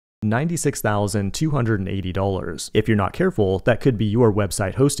$96,280. If you're not careful, that could be your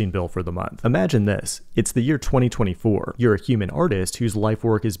website hosting bill for the month. Imagine this. It's the year 2024. You're a human artist whose life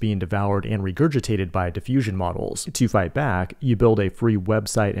work is being devoured and regurgitated by diffusion models. To fight back, you build a free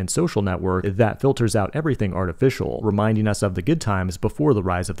website and social network that filters out everything artificial, reminding us of the good times before the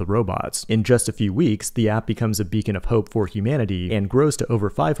rise of the robots. In just a few weeks, the app becomes a beacon of hope for humanity and grows to over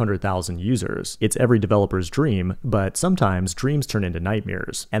 500,000 users. It's every developer's dream, but sometimes dreams turn into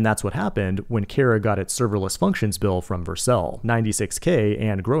nightmares. And that's what happened when Fira got its serverless functions bill from Vercel, $96K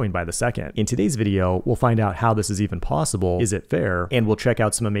and growing by the second. In today's video, we'll find out how this is even possible, is it fair, and we'll check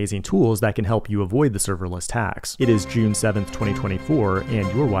out some amazing tools that can help you avoid the serverless tax. It is June 7th, 2024,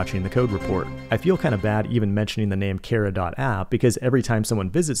 and you're watching the Code Report. I feel kind of bad even mentioning the name Fira.app because every time someone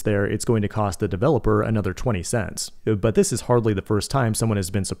visits there, it's going to cost the developer another 20 cents. But this is hardly the first time someone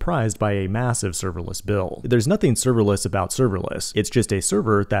has been surprised by a massive serverless bill. There's nothing serverless about serverless. It's just a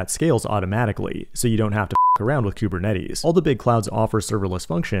server that scales automatically, so you don't have to around with Kubernetes. All the big clouds offer serverless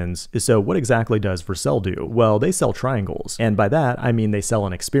functions, so what exactly does Vercel do? Well, they sell triangles, and by that I mean they sell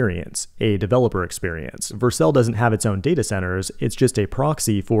an experience, a developer experience. Vercel doesn't have its own data centers, it's just a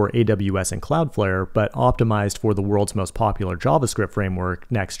proxy for AWS and Cloudflare, but optimized for the world's most popular JavaScript framework,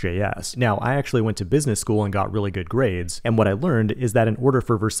 Next.js. Now, I actually went to business school and got really good grades, and what I learned is that in order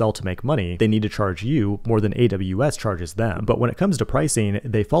for Vercel to make money, they need to charge you more than AWS charges them. But when it comes to pricing,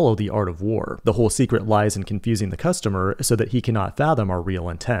 they follow the art of war. The whole secret lies in confusing the customer so that he cannot fathom our real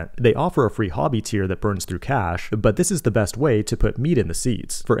intent. They offer a free hobby tier that burns through cash, but this is the best way to put meat in the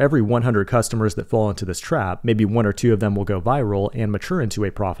seats. For every 100 customers that fall into this trap, maybe 1 or 2 of them will go viral and mature into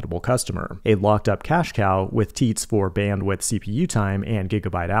a profitable customer. A locked up cash cow with teats for bandwidth, CPU time, and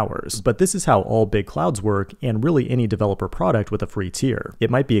gigabyte hours. But this is how all big clouds work and really any developer product with a free tier.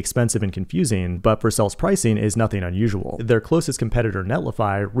 It might be expensive and confusing, but Vercel's pricing is nothing unusual. Their closest competitor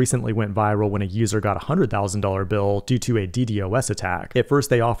Netlify recently went viral when a user got a $100,000 bill due to a DDoS attack. At first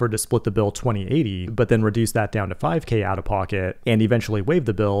they offered to split the bill 20/80, but then reduced that down to $5K out of pocket, and eventually waived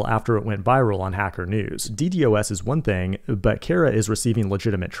the bill after it went viral on Hacker News. DDoS is one thing, but Fira is receiving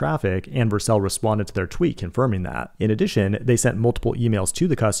legitimate traffic, and Vercel responded to their tweet confirming that. In addition, they sent multiple emails to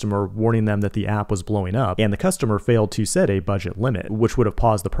the customer warning them that the app was blowing up, and the customer failed to set a budget limit, which would have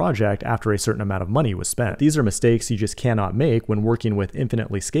paused the project after a certain amount of money was spent. These are mistakes you just cannot make when working with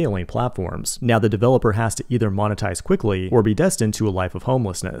infinitely scaling platforms. Now, the developer has to either monetize quickly or be destined to a life of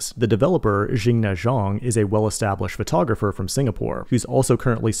homelessness. The developer, Jingna Zhang, is a well-established photographer from Singapore, who's also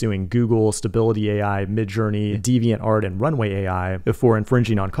currently suing Google, Stability AI, Midjourney, DeviantArt, and Runway AI for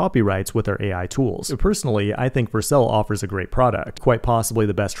infringing on copyrights with their AI tools. Personally, I think Vercel offers a great product, quite possibly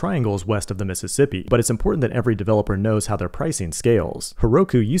the best triangles west of the Mississippi, but it's important that every developer knows how their pricing scales.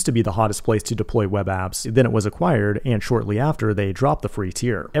 Heroku used to be the hottest place to deploy web apps, then it was acquired, and shortly after they dropped the free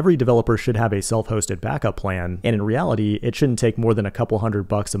tier. Every developer should have a self-hosted backup plan, and in reality, it shouldn't take more than a couple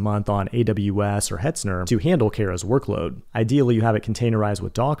 $100 a month on AWS or Hetzner to handle Fira's workload. Ideally, you have it containerized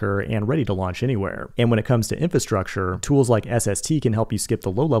with Docker and ready to launch anywhere. And when it comes to infrastructure, tools like SST can help you skip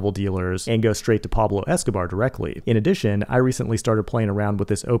the low-level dealers and go straight to Pablo Escobar directly. In addition, I recently started playing around with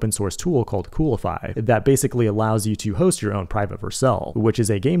this open source tool called Coolify that basically allows you to host your own private Vercel, which is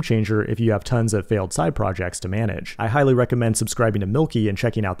a game changer if you have tons of failed side projects to manage. I highly recommend subscribing to Milky and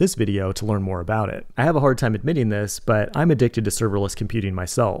checking out this video to learn more about it. I have a hard time admitting this, but I'm addicted to serverless computing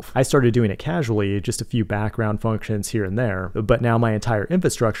myself. I started doing it casually, just a few background functions here and there, but now my entire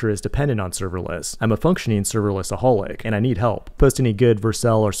infrastructure is dependent on serverless. I'm a functioning serverless-aholic, and I need help. Post any good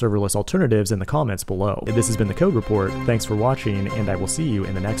Vercel or serverless alternatives in the comments below. This has been the Code Report, thanks for watching, and I will see you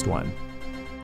in the next one.